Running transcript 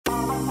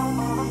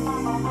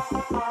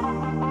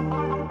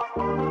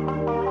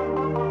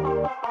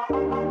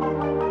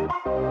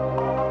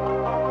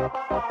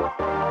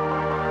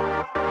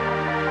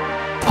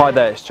Hi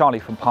there, it's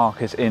Charlie from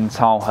𝗞𝗲𝘆 in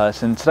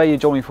Tilehurst, and today you're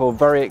joining me for a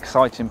very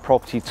exciting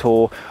property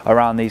tour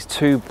around these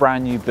two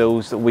brand new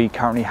builds that we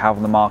currently have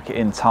on the market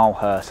in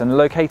Tilehurst, and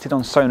located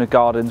on Sona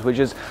Gardens, which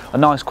is a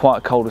nice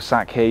quiet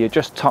cul-de-sac here. You're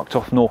just tucked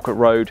off Norfolk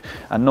Road,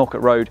 and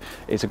Norfolk Road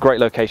is a great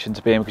location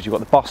to be in because you've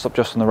got the bus stop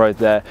just on the road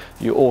there.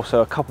 You're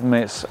also a couple of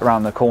minutes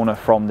around the corner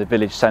from the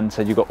village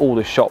centre. You've got all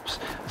the shops,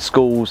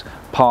 schools,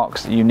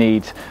 parks that you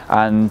need,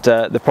 and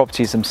the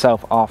properties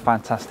themselves are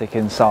fantastic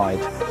inside.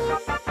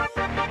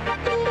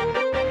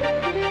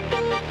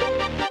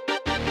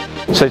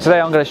 So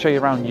today I'm going to show you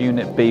around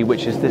Unit B,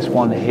 which is this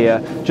one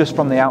here. Just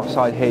from the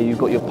outside here, you've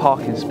got your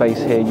parking space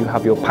here, you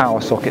have your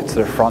power socket to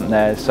the front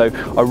there. So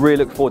I really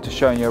look forward to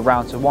showing you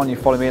around. So why don't you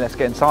follow me, let's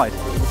get inside.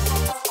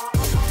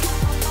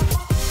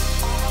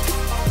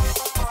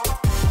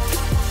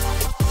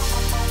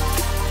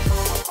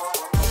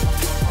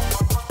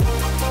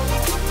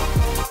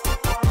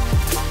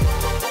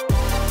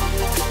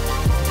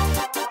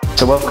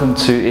 So welcome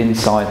to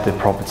inside the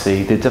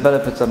property. The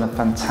developer's done a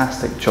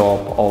fantastic job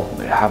of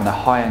having a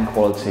high-end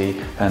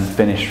quality and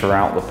finish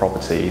throughout the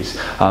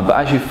properties. But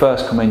as you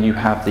first come in, you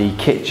have the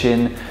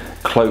kitchen,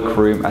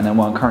 cloakroom, and then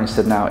where I'm currently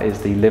stood now is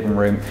the living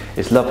room.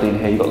 It's lovely in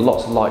here. You've got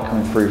lots of light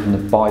coming through from the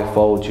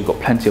bifolds. You've got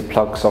plenty of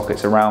plug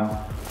sockets around.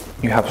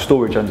 You have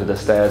storage under the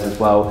stairs as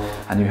well,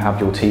 and you have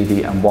your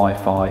TV and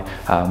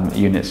Wi-Fi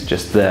units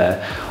just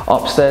there.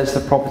 Upstairs the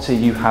property,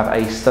 you have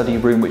a study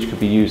room which could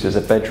be used as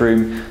a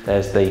bedroom.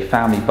 There's the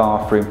family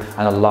bathroom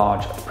and a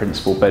large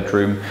principal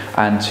bedroom,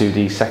 and to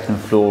the second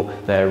floor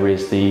there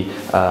is the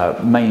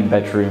main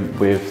bedroom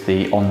with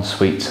the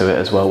ensuite to it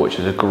as well, which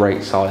is a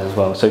great size as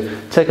well. So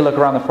take a look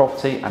around the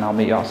property and I'll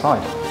meet you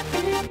outside.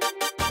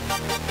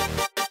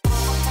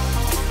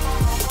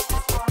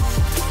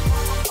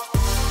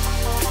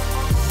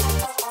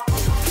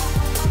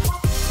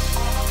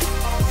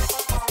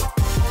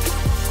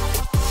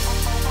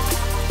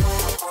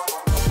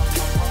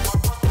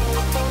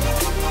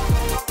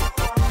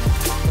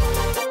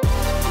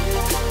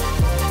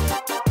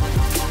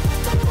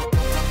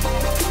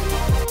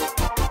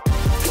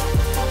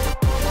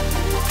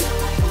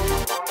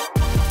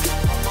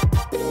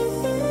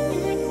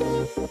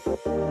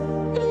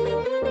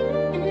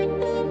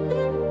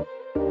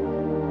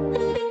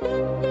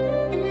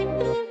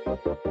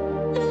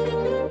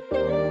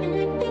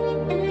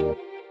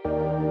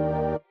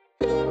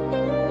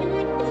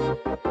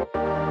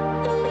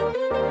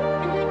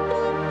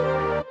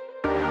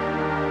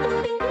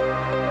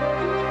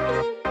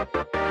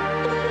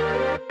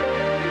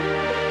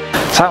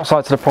 So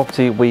outside to the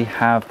property we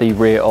have the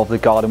rear of the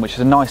garden, which is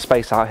a nice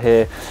space out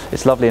here.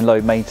 It's lovely and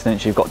low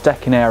maintenance. You've got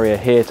decking area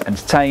here to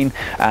entertain,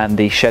 and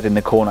the shed in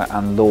the corner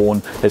and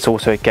lawn. There's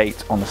also a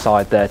gate on the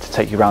side there to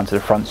take you around to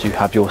the front, so you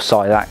have your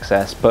side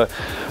access. But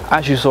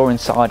as you saw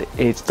inside,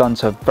 it's done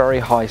to a very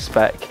high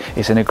spec.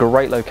 It's in a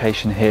great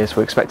location here, so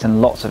we're expecting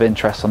lots of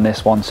interest on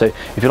this one. So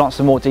if you'd like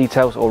some more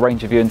details or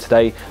arrange a viewing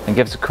today, then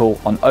give us a call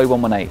on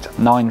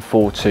 0118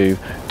 942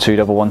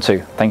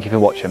 2012. Thank you for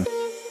watching.